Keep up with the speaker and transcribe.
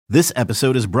This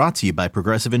episode is brought to you by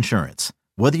Progressive Insurance.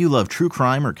 Whether you love true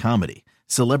crime or comedy,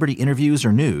 celebrity interviews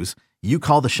or news, you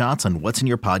call the shots on what's in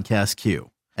your podcast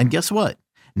queue. And guess what?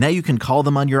 Now you can call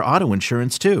them on your auto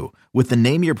insurance too with the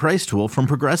Name Your Price tool from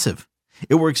Progressive.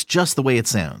 It works just the way it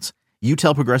sounds. You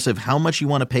tell Progressive how much you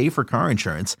want to pay for car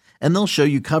insurance, and they'll show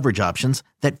you coverage options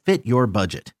that fit your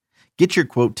budget. Get your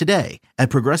quote today at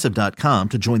Progressive.com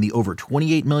to join the over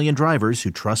 28 million drivers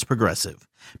who trust Progressive.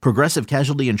 Progressive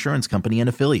Casualty Insurance Company and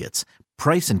Affiliates.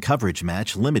 Price and coverage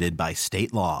match limited by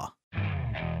state law.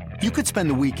 You could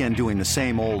spend the weekend doing the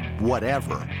same old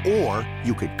whatever, or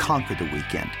you could conquer the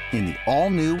weekend in the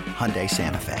all-new Hyundai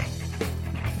Santa Fe.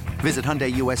 Visit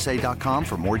HyundaiUSA.com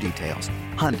for more details.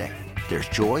 Hyundai, there's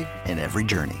joy in every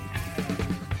journey.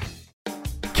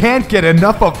 Can't get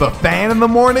enough of the fan in the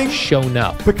morning? Shown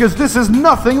up. Because this is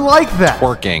nothing like that.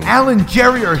 Working. Al and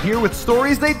Jerry are here with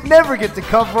stories they'd never get to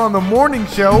cover on the morning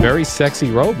show. Very sexy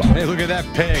robot. Hey, look at that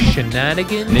pig.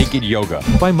 Shenanigans. Naked yoga.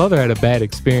 My mother had a bad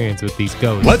experience with these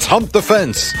ghosts. Let's hump the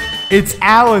fence. It's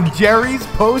Al and Jerry's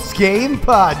post-game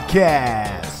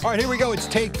podcast. All right, here we go. It's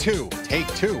take two. Take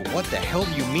two. What the hell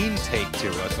do you mean take two?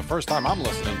 That's the first time I'm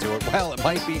listening to it. Well, it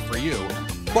might be for you.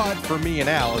 But for me and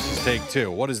Al, this is take two.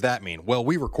 What does that mean? Well,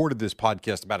 we recorded this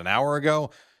podcast about an hour ago,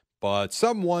 but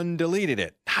someone deleted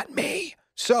it. Not me.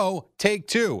 So, take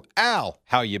two. Al,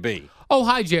 how you be? Oh,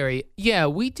 hi, Jerry. Yeah,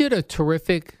 we did a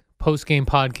terrific post-game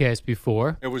podcast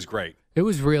before. It was great. It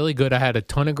was really good. I had a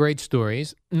ton of great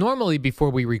stories. Normally, before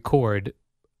we record,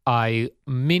 I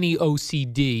mini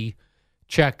OCD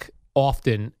check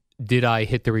often, did I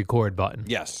hit the record button?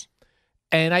 Yes.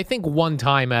 And I think one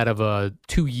time out of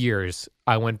 2 years,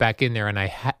 I went back in there and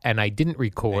I didn't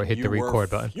record, hit the record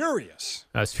button. Furious.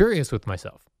 I was furious with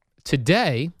myself.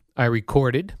 Today, I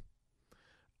recorded.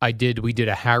 We did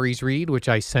a Harry's read, which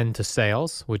I send to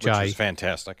sales, which was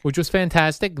fantastic. Which was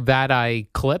fantastic. That I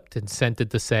clipped and sent it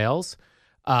to sales.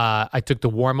 I took the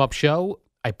warm-up show.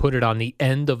 I put it on the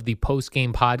end of the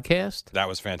post-game podcast. That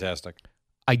was fantastic.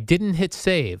 I didn't hit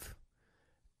save,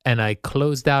 and I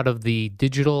closed out of the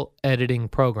digital editing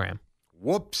program.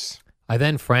 Whoops. I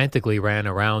then frantically ran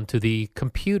around to the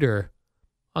computer.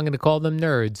 I'm going to call them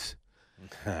nerds.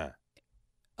 I'm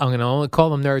going to only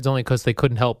call them nerds only because they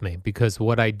couldn't help me, because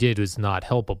what I did was not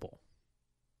helpable.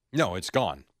 No, it's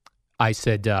gone. I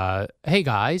said, hey,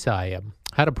 guys, I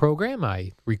had a program.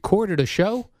 I recorded a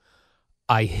show.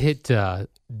 I hit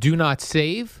do not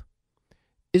save.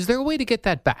 Is there a way to get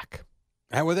that back?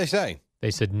 How would they say?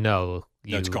 They said, no.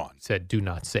 It's gone. Said do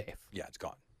not save. Yeah, it's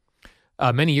gone.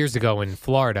 Many years ago in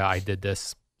Florida, I did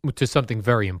this, which is something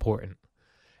very important.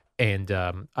 And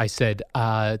I said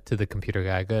to the computer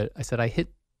guy, I said, I hit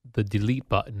the delete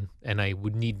button and I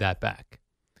would need that back.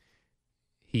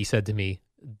 He said to me,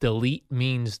 delete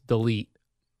means delete.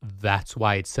 That's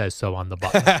why it says so on the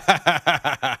button.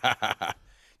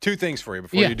 Two things for you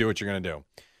before you do what you're going to do.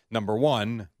 Number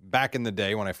one, back in the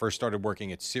day when I first started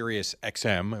working at Sirius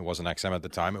XM, it wasn't XM at the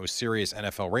time, it was Sirius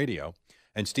NFL Radio,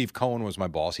 and Steve Cohen was my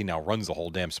boss. He now runs the whole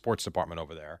damn sports department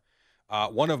over there.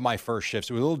 One of my first shifts,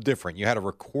 it was a little different. You had to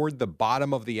record the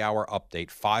bottom of the hour update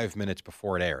 5 minutes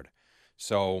before it aired.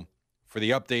 So for the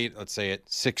update, let's say at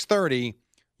 6:30,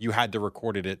 you had to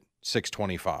record it at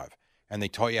 6:25. And they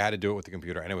taught you how to do it with the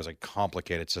computer, and it was a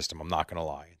complicated system, I'm not going to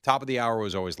lie. Top of the hour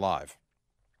was always live.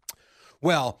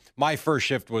 Well, my first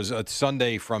shift was a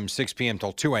Sunday from 6 p.m.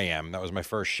 till 2 a.m. That was my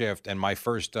first shift, and my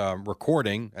first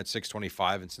recording at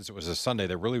 6:25. And since it was a Sunday,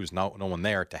 there really was no one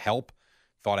there to help.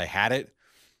 Thought I had it.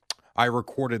 I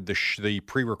recorded the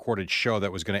pre-recorded show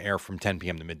that was going to air from 10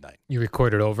 p.m. to midnight. You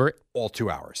recorded over it? All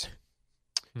 2 hours.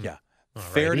 Yeah. Alrighty.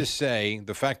 Fair to say,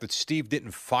 the fact that Steve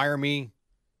didn't fire me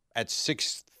at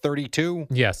 6:32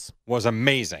 Yes. was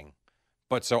amazing.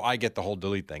 But so I get the whole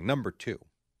delete thing. Number two.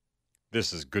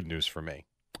 This is good news for me.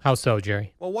 How so,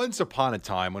 Jerry? Well, once upon a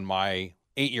time when my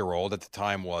 8-year-old at the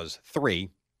time was 3,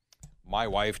 my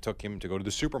wife took him to go to the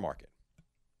supermarket.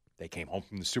 They came home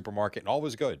from the supermarket and all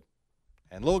was good.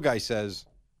 And little guy says,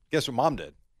 guess what mom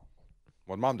did?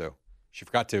 What'd mom do? She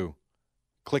forgot to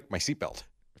click my seatbelt.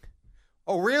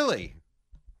 Oh, really?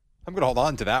 I'm going to hold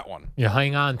on to that one. You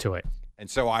hang on to it. And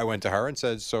so I went to her and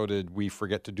said, so did we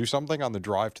forget to do something on the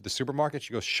drive to the supermarket?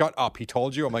 She goes, shut up. He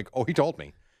told you? I'm like, oh, he told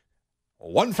me.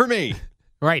 One for me.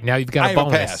 Right, now you've got I a have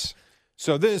bonus. a pass.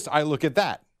 So this, I look at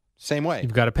that. Same way.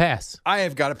 You've got a pass. I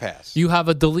have got a pass. You have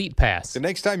a delete pass. The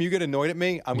next time you get annoyed at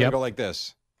me, I'm going to go like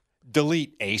this.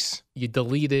 Delete, Ace. You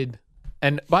deleted.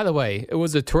 And by the way, it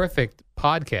was a terrific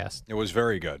podcast. It was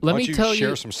very good. Let Why me don't you tell share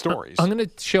you, some stories. I'm going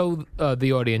to show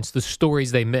the audience the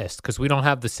stories they missed because we don't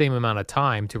have the same amount of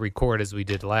time to record as we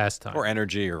did last time. Or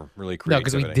energy or really No,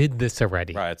 creativity. because we did this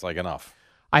already. Right, it's like enough.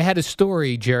 I had a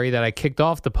story, Jerry, that I kicked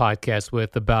off the podcast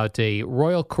with about a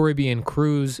Royal Caribbean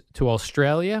cruise to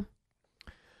Australia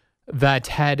that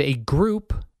had a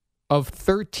group of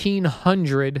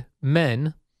 1,300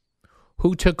 men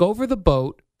who took over the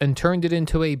boat and turned it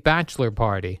into a bachelor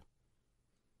party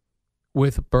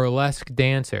with burlesque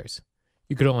dancers.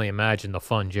 You could only imagine the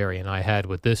fun Jerry and I had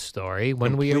with this story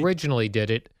when we originally did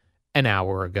it an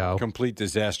hour ago. Complete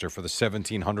disaster for the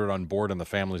 1,700 on board and the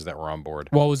families that were on board.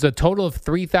 Well, it was a total of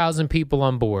 3,000 people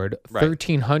on board. Right.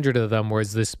 1,300 of them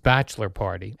was this bachelor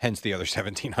party. Hence the other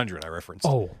 1,700 I referenced.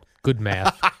 Oh, good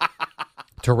math.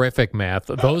 Terrific math.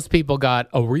 Those people got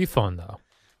a refund, though.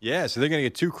 Yeah, so they're going to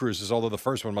get 2 cruises, although the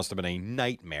first one must have been a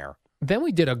nightmare. Then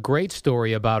we did a great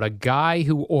story about a guy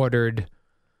who ordered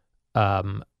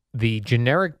the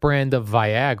generic brand of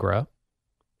Viagra,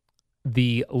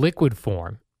 the liquid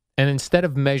form, and instead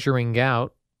of measuring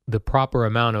out the proper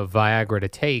amount of Viagra to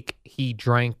take, he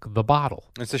drank the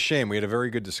bottle. It's a shame. We had a very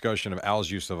good discussion of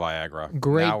Al's use of Viagra.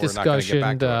 Great Now we're not gonna discussion. get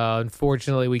back to it.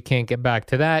 Unfortunately, we can't get back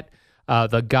to that.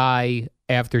 The guy,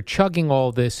 after chugging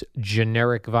all this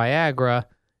generic Viagra,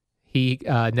 he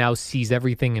now sees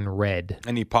everything in red.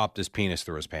 And he popped his penis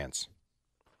through his pants.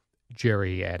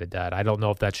 Jerry added that. I don't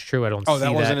know if that's true. I don't see Oh,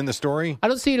 that wasn't in the story? I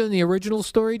don't see it in the original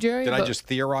story, Jerry. Did I but just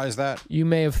theorize that? You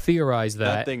may have theorized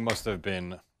that. That thing must have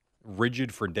been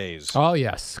rigid for days. Oh,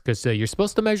 yes, because you're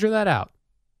supposed to measure that out.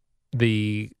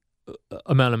 The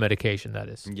amount of medication, that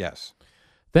is. Yes.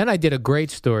 Then I did a great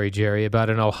story, Jerry, about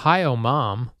an Ohio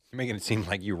mom. You're making it seem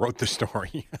like you wrote the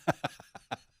story.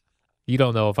 You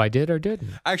don't know if I did or didn't.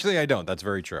 Actually, I don't. That's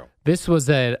very true. This was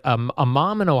a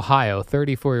mom in Ohio,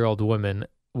 34-year-old woman,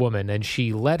 and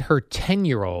she let her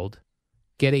 10-year-old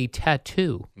get a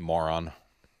tattoo. Moron.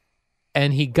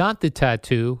 And he got the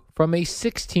tattoo from a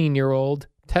 16-year-old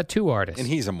tattoo artist. And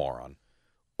he's a moron.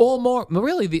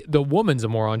 Really, the woman's a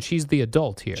moron. She's the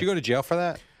adult here. Did you go to jail for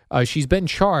that? She's been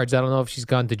charged. I don't know if she's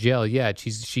gone to jail yet.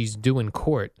 She's due in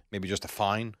court. Maybe just a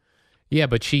fine? Yeah,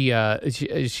 but she had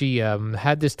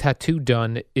this tattoo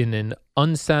done in an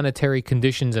unsanitary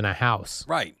conditions in a house.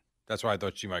 Right. That's why I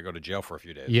thought she might go to jail for a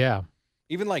few days. Yeah.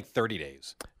 Even like 30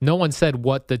 days. No one said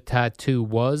what the tattoo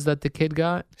was that the kid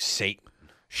got. Satan.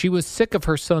 She was sick of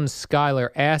her son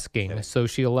Skylar asking, so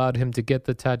she allowed him to get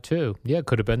the tattoo. Yeah, it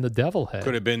could have been the devil head.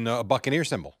 Could have been a Buccaneer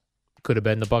symbol. Could have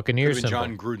been the Buccaneer Could have been symbol.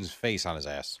 John Gruden's face on his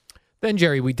ass. Then,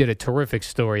 Jerry, we did a terrific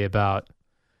story about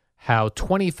how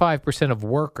 25% of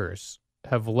workers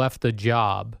have left a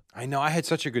job I know. I had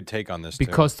such a good take on this,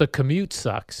 because the commute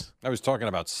sucks. I was talking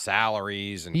about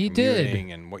salaries and You did.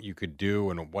 commuting and what you could do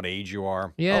and what age you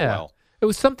are. Yeah. Oh, well. It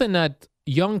was something that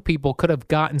young people could have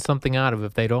gotten something out of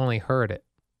if they'd only heard it.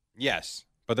 Yes,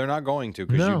 but they're not going to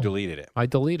because No. you deleted it. I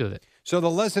deleted it. So the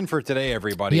lesson for today,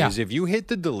 everybody, Yeah. is if you hit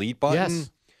the delete button,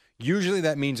 Yes. usually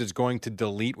that means it's going to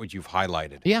delete what you've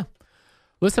highlighted. Yeah.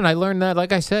 Listen, I learned that,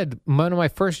 like I said, one of my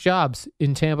first jobs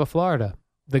in Tampa, Florida.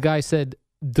 The guy said,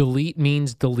 delete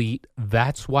means delete.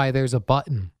 That's why there's a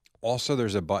button. Also,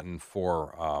 there's a button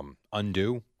for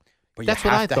undo, but That's you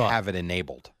what I have to thought. have it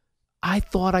enabled. I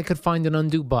thought I could find an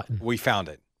undo button. We found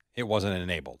it. It wasn't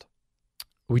enabled.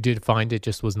 We did find it,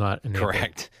 just was not enabled.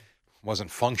 Correct.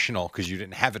 Wasn't functional because you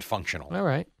didn't have it functional. All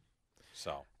right.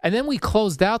 So And then we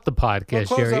closed out the podcast, We'll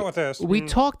close Jerry. out with this. We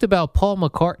talked about Paul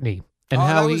McCartney and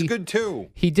how that was he good too.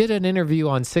 He did an interview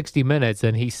on 60 Minutes,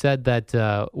 and he said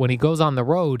that when he goes on the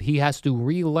road, he has to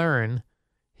relearn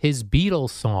his Beatles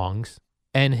songs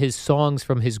and his songs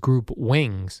from his group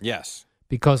Wings Yes.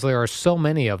 because there are so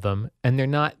many of them, and they're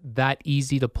not that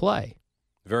easy to play.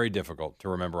 Very difficult to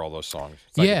remember all those songs.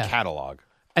 It's like Yeah. a catalog.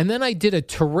 And then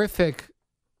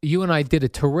you and I did a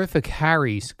terrific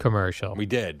Harry's commercial. We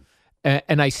did.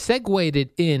 And I segued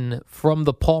it in from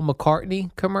the Paul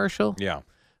McCartney commercial. Yeah.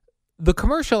 The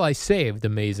commercial I saved,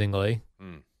 amazingly.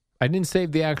 Mm. I didn't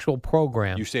save the actual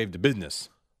program. You saved the business.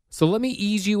 So let me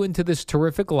ease you into this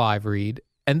terrific live read,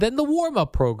 and then the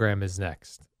warm-up program is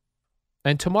next.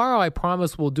 And tomorrow, I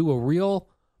promise we'll do a real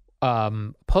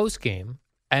post-game,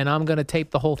 and I'm going to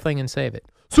tape the whole thing and save it.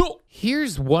 So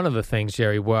here's one of the things,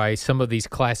 Jerry, why some of these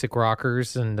classic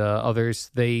rockers and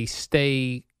others, they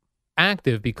stay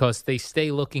active because they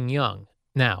stay looking young.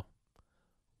 Now,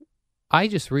 I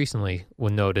just recently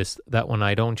noticed that when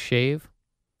I don't shave,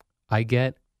 I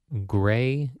get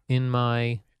gray in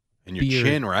my And your beard.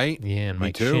 chin, right? Yeah, in Me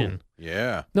my too. chin.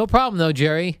 Yeah. No problem, though,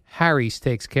 Jerry. Harry's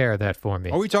takes care of that for me.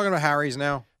 Are we talking about Harry's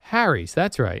now? Harry's,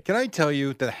 that's right. Can I tell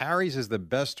you that Harry's is the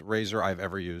best razor I've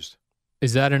ever used?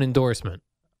 Is that an endorsement?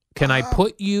 Can I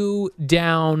put you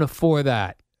down for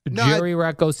that? No, Jerry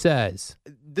Recco says.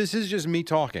 This is just me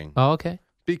talking Oh, okay.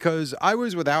 because I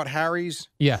was without Harry's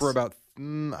Yes. for about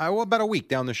about a week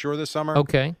down the shore this summer.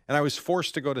 Okay. And I was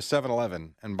forced to go to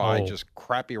 7-Eleven and buy Oh. just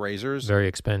crappy razors. Very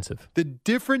expensive. The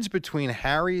difference between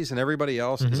Harry's and everybody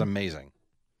else is amazing.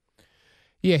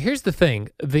 Yeah, here's the thing.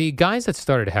 The guys that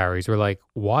started Harry's were like,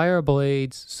 why are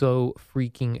blades so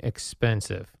freaking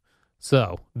expensive?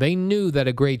 So they knew that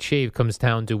a great shave comes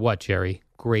down to what, Jerry?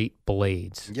 Great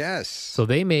blades. Yes. So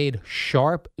they made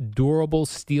sharp, durable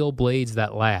steel blades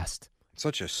that last.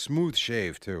 Such a smooth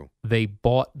shave, too. They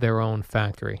bought their own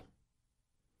factory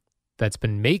that's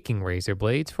been making razor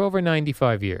blades for over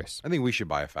 95 years. I think we should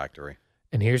buy a factory.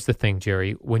 And here's the thing,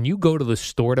 Jerry. When you go to the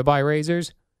store to buy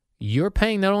razors, you're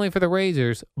paying not only for the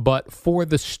razors, but for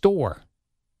the store.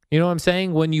 You know what I'm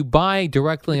saying? When you buy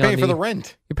directly You're on paying for the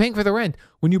rent. You're paying for the rent.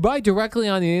 When you buy directly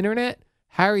on the internet,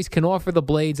 Harry's can offer the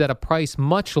blades at a price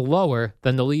much lower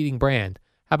than the leading brand.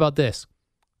 How about this?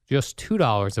 Just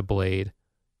 $2 a blade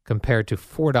compared to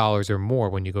 $4 or more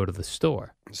when you go to the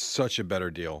store. Such a better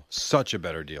deal. Such a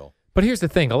better deal. But here's the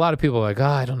thing. A lot of people are like,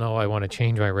 I don't know. I want to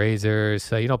change my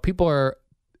razors. People are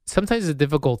sometimes it's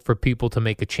difficult for people to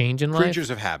make a change in life. Creatures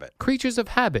of habit. Creatures of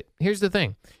habit. Here's the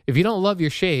thing. If you don't love your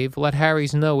shave, let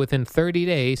Harry's know within 30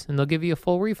 days and they'll give you a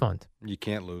full refund. You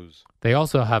can't lose. They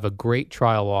also have a great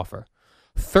trial offer.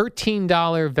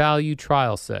 $13 value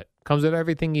trial set. Comes with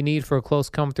everything you need for a close,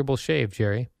 comfortable shave,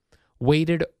 Jerry.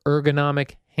 Weighted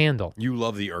ergonomic handle. You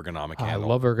love the ergonomic I handle.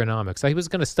 love ergonomics. I was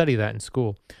going to study that in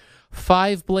school.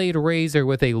 5-blade razor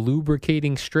with a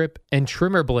lubricating strip and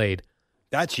trimmer blade.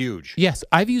 That's huge. Yes,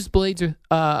 I've used blades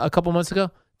a couple months ago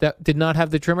that did not have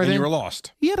the trimmer And thing. you were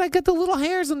lost. Yet I got the little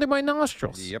hairs under my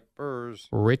nostrils. Yepers.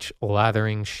 Rich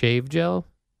lathering shave gel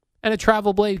and a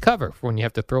travel blade cover for when you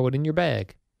have to throw it in your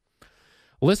bag.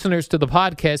 Listeners to the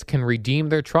podcast can redeem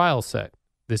their trial set.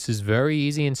 This is very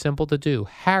easy and simple to do.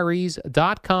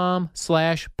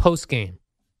 Harrys.com/postgame.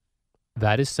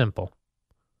 That is simple,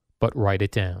 but write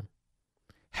it down.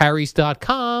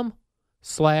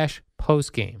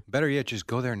 Harrys.com/postgame. Better yet, just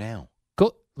go there now.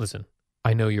 Go. Listen,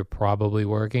 I know you're probably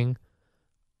working.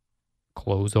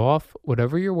 Close off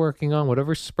whatever you're working on,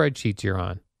 whatever spreadsheets you're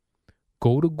on.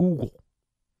 Go to Google.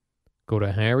 Go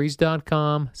to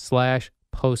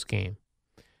harrys.com/postgame.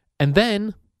 And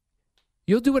then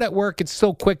you'll do it at work. It's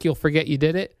so quick you'll forget you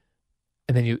did it.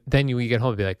 And then you get home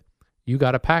and be like, you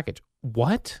got a package.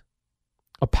 What?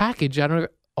 A package? I don't know.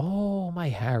 Oh, my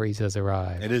Harry's has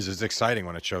arrived. It is. It's exciting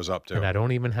when it shows up, too. And I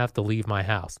don't even have to leave my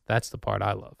house. That's the part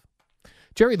I love.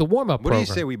 Jerry, the warm-up What program. do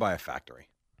you say we buy a factory?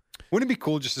 Wouldn't it be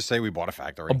cool just to say we bought a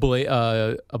factory? A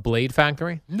blade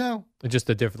factory? No. Just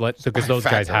a different, buy because a those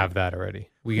guys factory. have that already.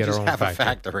 We get just our own have factory. a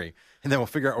factory, and then we'll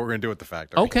figure out what we're going to do with the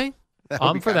factory. Okay. That would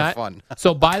I'm be for kinda that. fun.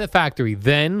 So buy the factory,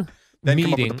 then Then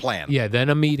come meeting. up with a plan. Yeah, then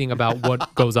a meeting about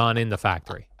what goes on in the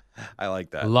factory. I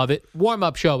like that. Love it.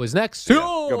 Warm-up show is next. See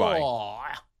ya. Goodbye.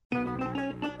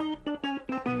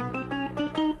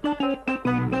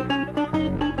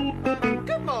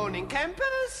 Good morning,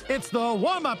 campers. It's the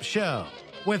warm-up show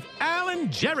with Al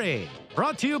and Jerry.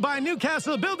 Brought to you by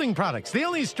Newcastle Building Products, the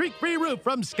only streak-free roof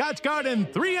from Scotch Garden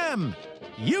 3M.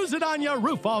 Use it on your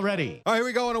roof already. All right, here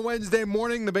we go on a Wednesday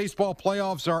morning. The baseball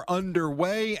playoffs are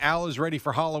underway. Al is ready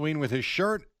for Halloween with his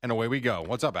shirt, and away we go.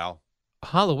 What's up, Al?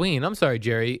 Halloween. I'm sorry,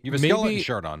 Jerry. You have a skeleton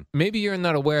shirt on. Maybe you're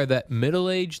not aware that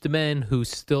middle-aged men who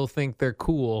still think they're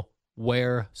cool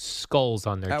wear skulls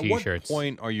on their At T-shirts. what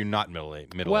point are you not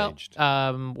middle-aged?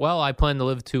 Well, I plan to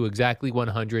live to exactly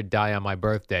 100, die on my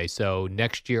birthday. So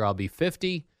next year I'll be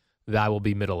 50. That will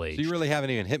be middle-aged. So you really haven't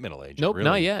even hit middle age. Nope, really,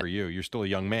 not yet. For you, you're still a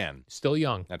young man Still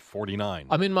young. at 49.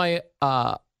 I'm in my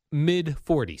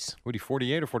mid-40s. What are you,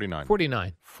 48 or 49?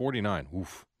 49. 49.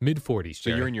 Oof. Mid-40s, So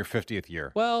Jerry. you're in your 50th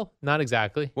year. Well, not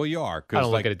exactly. Well, you are. I 'cause, don't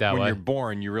look like, at it that when way. you're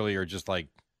born, you really are just like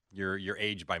you're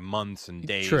aged by months and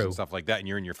days True. and stuff like that, and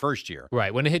you're in your first year.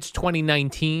 Right. When it hits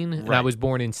 2019 and I Right. was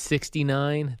born in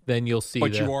 69, then you'll see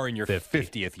But the you are in your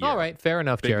 50th year. All right, fair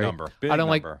enough, Big Jerry. number. Big I don't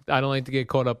number. like to get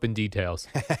caught up in details.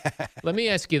 Let me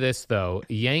ask you this though.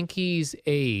 Yankees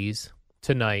A's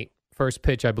tonight. First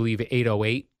pitch, I believe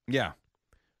 8:08. Yeah.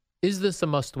 Is this a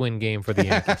must-win game for the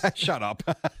Yankees? Shut up.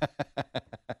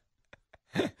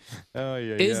 Oh,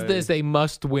 yeah. Is this a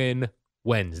must-win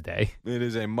Wednesday? It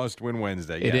is a must-win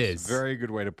Wednesday. It Yes. is. Very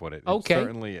good way to put it. Okay. It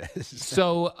certainly is.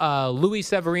 So Luis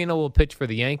Severino will pitch for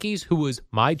the Yankees, who was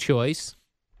my choice.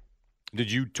 Did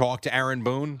you talk to Aaron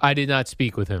Boone? I did not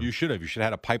speak with him, You should have. You should have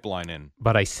had a pipeline in.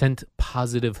 but I sent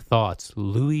positive thoughts.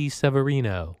 Luis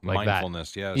Severino, like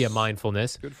Mindfulness, that. yes. Yeah,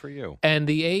 mindfulness. Good for you. And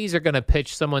the A's are going to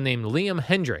pitch someone named Liam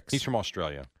Hendricks, He's from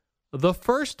Australia. the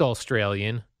first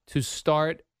Australian to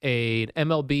start an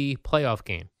MLB playoff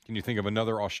game. Can you think of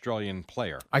another Australian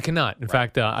player? I cannot. In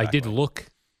fact, I did exactly. look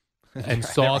and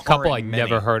saw There a couple. aren't I'd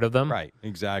never many. heard of them. Right,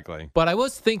 exactly. But I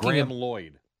was thinking Graham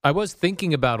Lloyd. I was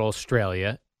thinking about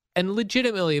Australia and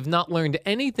legitimately have not learned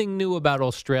anything new about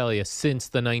Australia since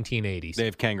the 1980s. They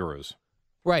have kangaroos.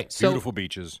 Right. So Beautiful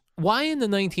beaches. why in the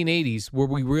 1980s were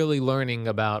we really learning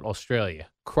about Australia?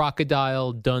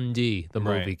 Crocodile Dundee, the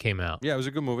movie Right. came out. Yeah, it was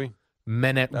a good movie.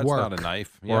 Men at That's Work not a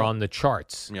knife. were Yeah. on the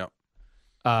charts. Yeah.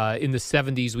 In the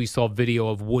 70s, we saw video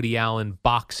of Woody Allen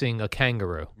boxing a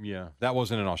kangaroo. Yeah. That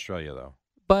wasn't in Australia, though.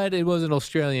 But it was an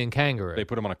Australian kangaroo. They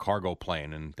put him on a cargo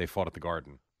plane and they fought at the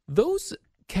garden. Those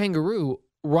kangaroo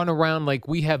run around like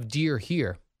we have deer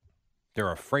here.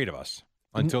 They're afraid of us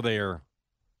until they are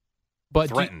But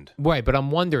threatened. Right, but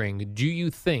I'm wondering, do you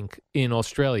think in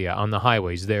Australia on the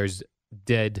highways there's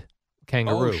dead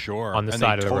kangaroo oh, sure. on the and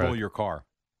side they of the total road? your car.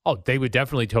 Oh, they would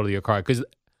definitely total your car because,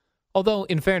 although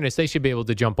in fairness, they should be able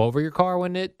to jump over your car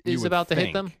when it You is would about to hit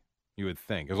think. them. You would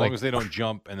think. As Like- long as they don't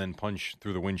jump and then punch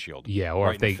through the windshield. Yeah, or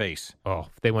right if they in the face. Oh,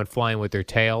 if they went flying with their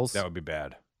tails, That would be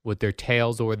bad. or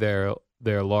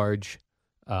their large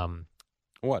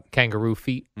What? kangaroo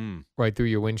feet Mm, right through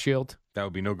your windshield. that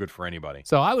would be no good for anybody.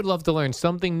 So I would love to learn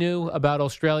something new about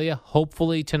Australia.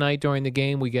 Hopefully tonight during the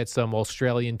game we get some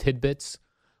Australian tidbits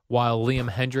while Liam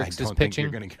I Hendricks don't is think pitching.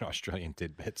 you're going to get Australian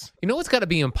tidbits. You know what's got to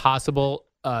be impossible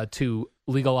to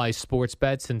legalize sports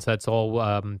bets since that's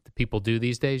all people do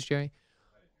these days, Jerry?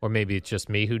 Or maybe it's just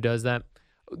me who does that.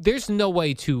 There's no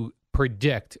way to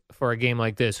predict for a game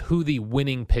like this who the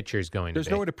winning pitcher is going There's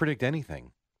to be. no way to predict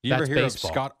anything. You That's ever hear baseball.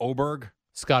 of Scott Oberg?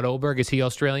 Scott Oberg, is he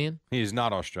Australian? He is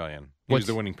not Australian. He What's- was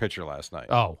the winning pitcher last night.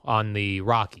 Oh, on the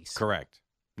Rockies. Correct.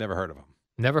 Never heard of him.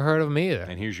 Never heard of him either.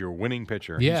 And here's your winning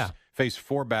pitcher. Yeah. He's faced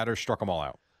 4 batters, struck them all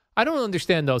out. I don't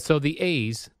understand though. So the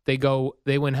A's, they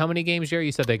win how many games, Jerry?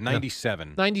 You said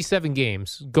 97. 97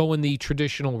 games, go in the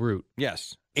traditional route.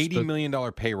 Yes. $80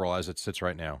 million payroll as it sits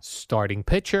right now. Starting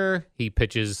pitcher, he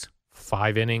pitches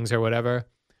 5 innings or whatever.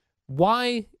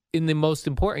 Why, in the most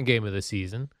important game of the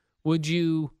season, would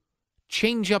you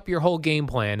change up your whole game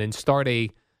plan and start a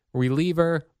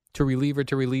reliever to reliever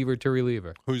to reliever to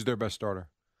reliever? Who's their best starter?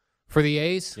 For the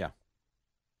A's, Yeah.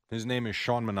 His name is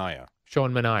Sean Manaea.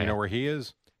 Sean Manaea. You know where he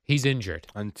is? He's injured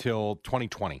Until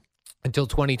 2020. until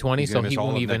 2020, He's so gonna miss he all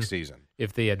won't of even. next season.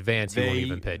 If they advance, he won't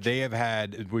even pitch. They have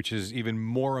had, which is even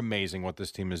more amazing what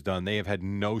this team has done, they have had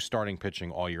no starting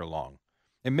pitching all year long.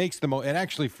 It makes the most, and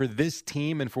actually for this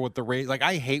team and for what the Rays, like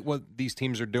I hate what these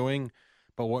teams are doing,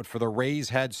 but what for the Rays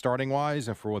had starting wise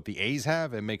and for what the A's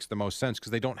have, it makes the most sense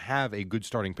because they don't have a good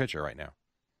starting pitcher right now.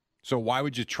 So why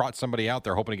would you trot somebody out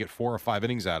there hoping to get 4 or 5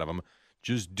 innings out of them?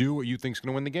 Just do what you think's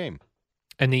going to win the game.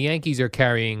 And the Yankees are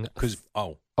carrying. Because,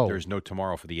 Oh. there's no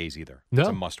tomorrow for the A's either. No. It's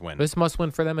a must win. This must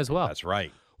win for them as well. That's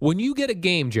right. When you get a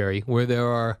game, Jerry, where there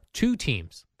are 2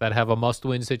 teams that have a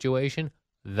must-win situation,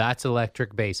 that's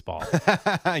electric baseball.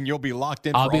 And you'll be locked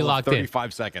in I'll for be all locked of in.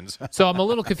 35 seconds. So I'm a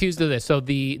little confused to this. So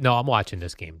no, I'm watching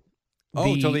this game.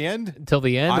 Till the end? Till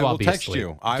the end, I I'll will be text asleep.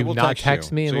 you. I Do will not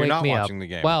text you. me and So you're wake not me watching up. the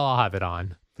game. Well, I'll have it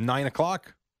on. 9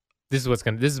 o'clock? This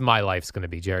is my life's gonna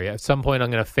be, Jerry. At some point, I'm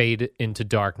gonna fade into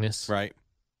darkness. Right.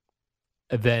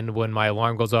 Then when my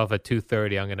alarm goes off at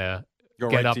 2:30, I'm gonna Go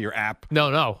get right up. to your app.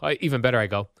 No. Even better, I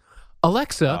go,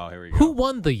 Alexa, Oh, here we go. who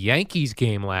won the Yankees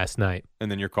game last night? And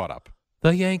then you're caught up.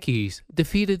 The Yankees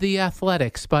defeated the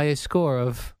Athletics by a score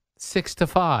of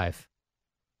 6-5.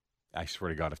 I swear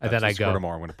to God, if And that's then I the score go-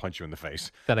 tomorrow, I'm going to punch you in the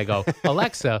face. Then I go,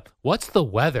 Alexa, what's the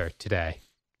weather today?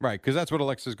 Right, because that's what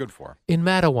Alexa's good for. In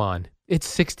Mattawan, it's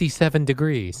 67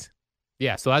 degrees.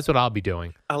 Yeah, so that's what I'll be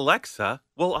doing. Alexa,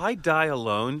 will I die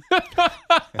alone?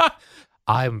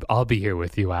 I'll be here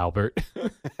with you, Albert.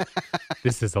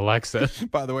 This is Alexa.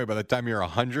 By the way, by the time you're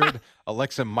 100,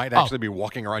 Alexa might actually be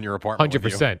walking around your apartment with you.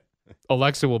 100%.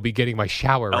 Alexa will be getting my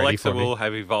shower ready Alexa for me. will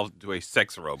have evolved into a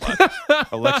sex robot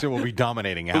Alexa will be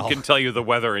dominating who Al. can tell you the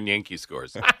weather and Yankee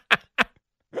scores.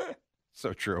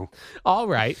 So true. All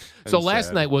right. So And last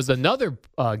sad. night was another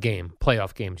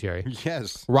playoff game, Jerry.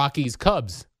 Yes. Rockies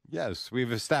Cubs. Yes,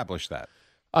 we've established that.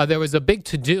 There was a big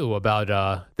to-do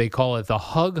about, they call it the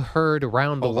hug herd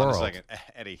around the Hold on world. a second.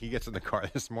 Eddie, he gets in the car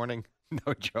this morning.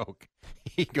 No joke.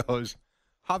 He goes,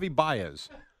 Javi Baez.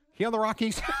 He on the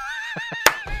Rockies?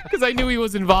 Because I knew he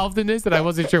was involved in this, and I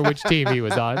wasn't sure which team he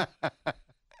was on.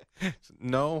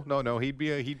 No. He'd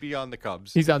be on the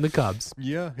Cubs. He's on the Cubs.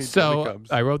 Yeah, he's on the So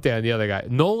Cubs. I wrote down the other guy,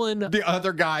 Nolan The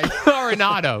other guy,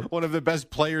 Arenado. one of the best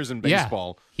players in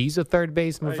baseball. Yeah, he's a third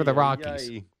baseman for the Ay, ay, Rockies.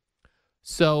 ay.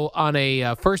 So on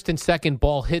a first and second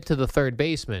ball hit to the third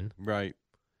baseman, Right.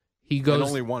 he And goes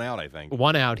only one out, I think.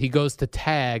 one out. He goes to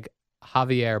tag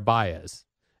Javier Baez,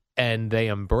 and they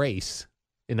embrace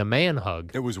in a man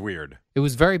hug. It was weird. It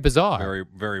was very bizarre. Very,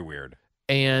 very weird.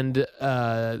 and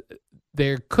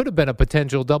there could have been a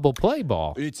potential double play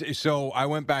ball. So I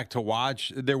went back to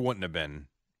watch. There wouldn't have been,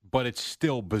 but it's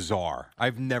still bizarre.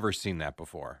 I've never seen that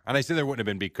before. And I say there wouldn't have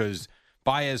been because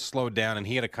Baez slowed down and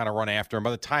he had to kind of run after him.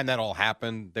 By the time that all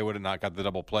happened, they would have not got the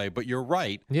double play. But you're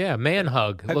right. Yeah, man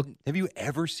hug. Have you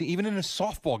ever seen, even in a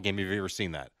softball game, have you ever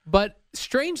seen that? But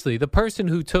strangely, the person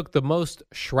who took the most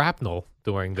shrapnel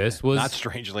during this was Not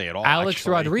strangely at all. Alex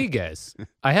actually. Rodriguez.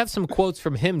 I have some quotes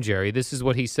from him, Jerry. This is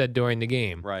what he said during the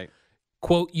game. Right.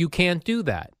 Quote, "You can't do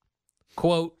that."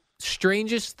 Quote,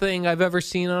 "Strangest thing I've ever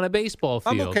seen on a baseball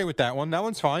field." I'm okay with that one. That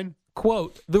one's fine.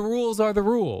 Quote, "The rules are the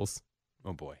rules."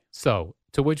 Oh, boy. So,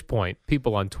 to which point,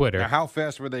 people on Twitter. Now, how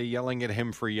fast were they yelling at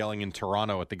him for yelling in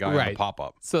Toronto at the guy on the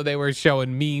pop-up? So they were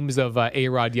showing memes of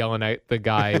A-Rod yelling at the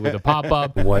guy with a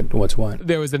pop-up. What's what?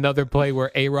 There was another play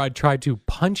where A-Rod tried to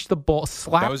punch the ball,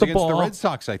 slap That was the against ball. the Red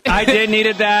Sox, I think. I did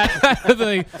needed that.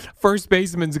 The first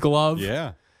baseman's glove.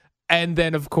 Yeah. And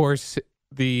then, of course,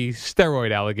 the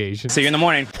steroid allegations. See you in the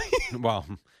morning. Well,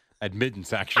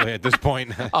 admittance, actually, at this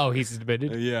point. Oh, he's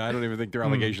admitted? Yeah, I don't even think they're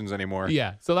allegations anymore.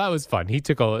 Yeah, so that was fun. He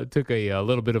took a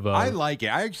little bit of a... I like it.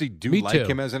 I actually do Me like too.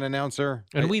 him as an announcer.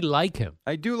 And we like him.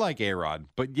 I do like A-Rod.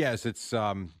 But yes, it's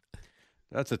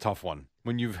that's a tough one.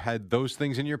 When you've had those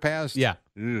things in your past, Yeah.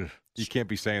 ugh, you can't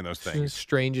be saying those things.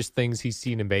 Strangest things he's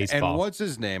seen in baseball. And what's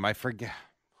his name? I forget.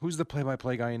 Who's the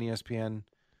play-by-play guy in ESPN?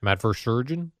 Matt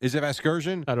Versurgeon? Is it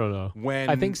Vasgersian? I don't know.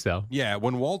 When I think so. Yeah,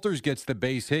 when Walters gets the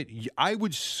base hit, I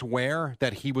would swear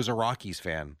that he was a Rockies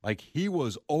fan. Like he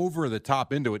was over the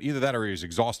top into it. Either that or he was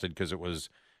exhausted because it was,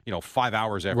 5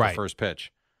 hours after Right. first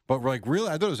pitch. But like really,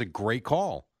 I thought it was a great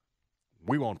call.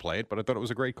 We won't play it, but I thought it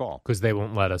was a great call. Because they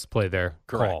won't let us play their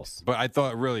Correct. calls. But I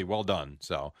thought really well done.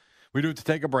 So we do have to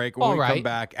take a break. When All we come right.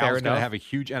 back, Fair Al's going to enough. have a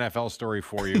huge NFL story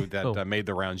for you that Oh. made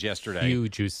the rounds yesterday.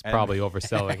 Huge, who's And- probably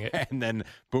overselling it. And then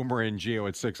Boomer and Gio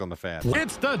at 6 on the Fan.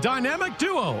 It's the dynamic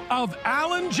duo of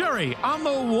Al and Jerry on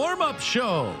the warm-up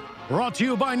show. Brought to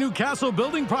you by Newcastle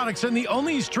Building Products and the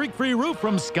only streak-free roof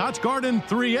from Scotch Garden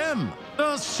 3M.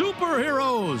 The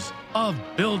superheroes of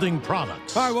building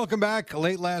products. All right, welcome back.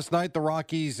 Late last night, the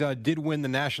Rockies did win the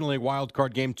National League wild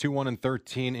card game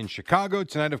 2-1-13 in Chicago.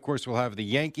 Tonight, of course, we'll have the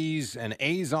Yankees and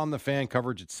A's on the Fan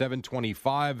coverage at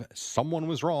 7:25. Someone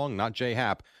was wrong, not Jay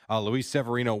Happ. Luis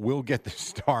Severino will get the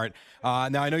start.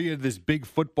 Now, I know you had this big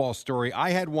football story.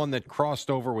 I had one that crossed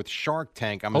over with Shark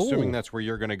Tank. I'm assuming that's where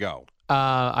you're going to go.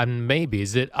 Maybe.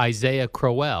 Is it Isaiah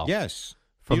Crowell? Yes.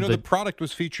 From the product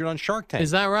was featured on Shark Tank.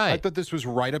 Is that right? I thought this was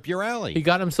right up your alley. He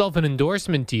got himself an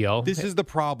endorsement deal. This is the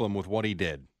problem with what he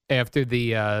did. After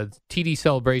the TD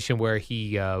celebration where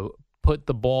he put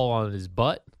the ball on his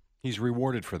butt. He's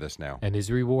rewarded for this now. And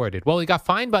is rewarded. Well, he got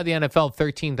fined by the NFL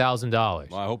 $13,000.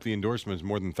 Well, I hope the endorsement is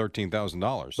more than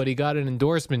 $13,000. But he got an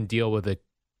endorsement deal with a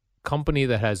company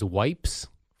that has wipes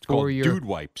It's called for your Dude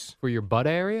Wipes. for your butt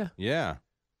area. Yeah.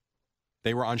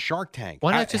 They were on Shark Tank.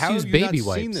 Why not just how use have you baby not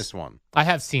wipes? seen this one? I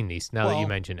have seen these now that you Well,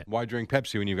 mention it. Why drink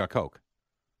Pepsi when you've got Coke?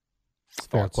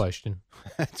 Fair Thoughts? question.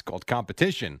 It's called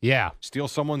competition. Yeah. Steal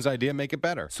someone's idea, make it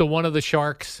better. So one of the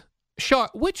sharks.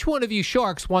 Which one of you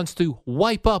sharks wants to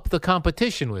wipe up the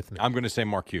competition with me? I'm going to say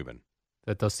Mark Cuban.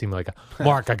 That does seem like a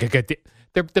Mark. I could get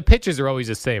the pitches are always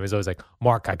the same. It's always like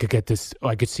Mark. I could get this.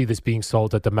 I could see this being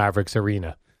sold at the Mavericks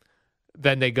Arena.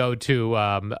 Then they go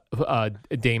to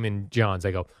Damon Johns.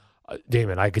 I go,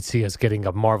 Damon. I could see us getting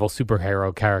a Marvel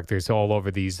superhero characters all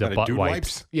over these What, a butt dude wipes.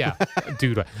 wipes? Yeah,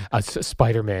 dude.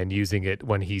 Spider-Man using it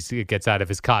when he gets out of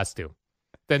his costume.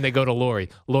 Then they go to Lori.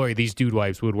 Lori, these dude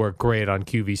wipes would work great on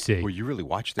QVC. Well, you really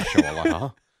watch this show a lot, huh?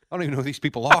 I don't even know who these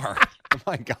people are. Oh,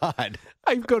 my God.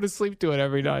 I go to sleep to it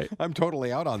every night. I'm totally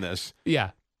out on this.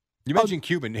 Yeah. You mentioned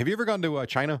Cuban. Have you ever gone to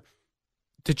China?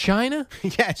 To China?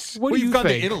 Yes. What well, do you've you gone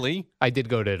think? to Italy. I did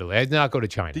go to Italy. I did not go to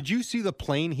China. Did you see the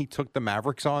plane he took the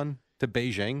Mavericks on to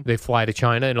Beijing? They fly to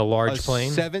China in a large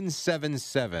plane?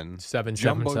 777 777.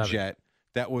 jumbo jet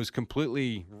that was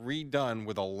completely redone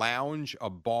with a lounge, a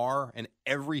bar, and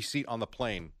every seat on the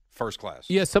plane first class.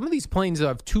 Yeah, some of these planes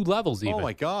have 2 levels even. Oh,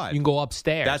 my God. You can go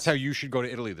upstairs. That's how you should go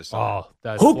to Italy this summer. Oh,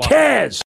 that's Who cares?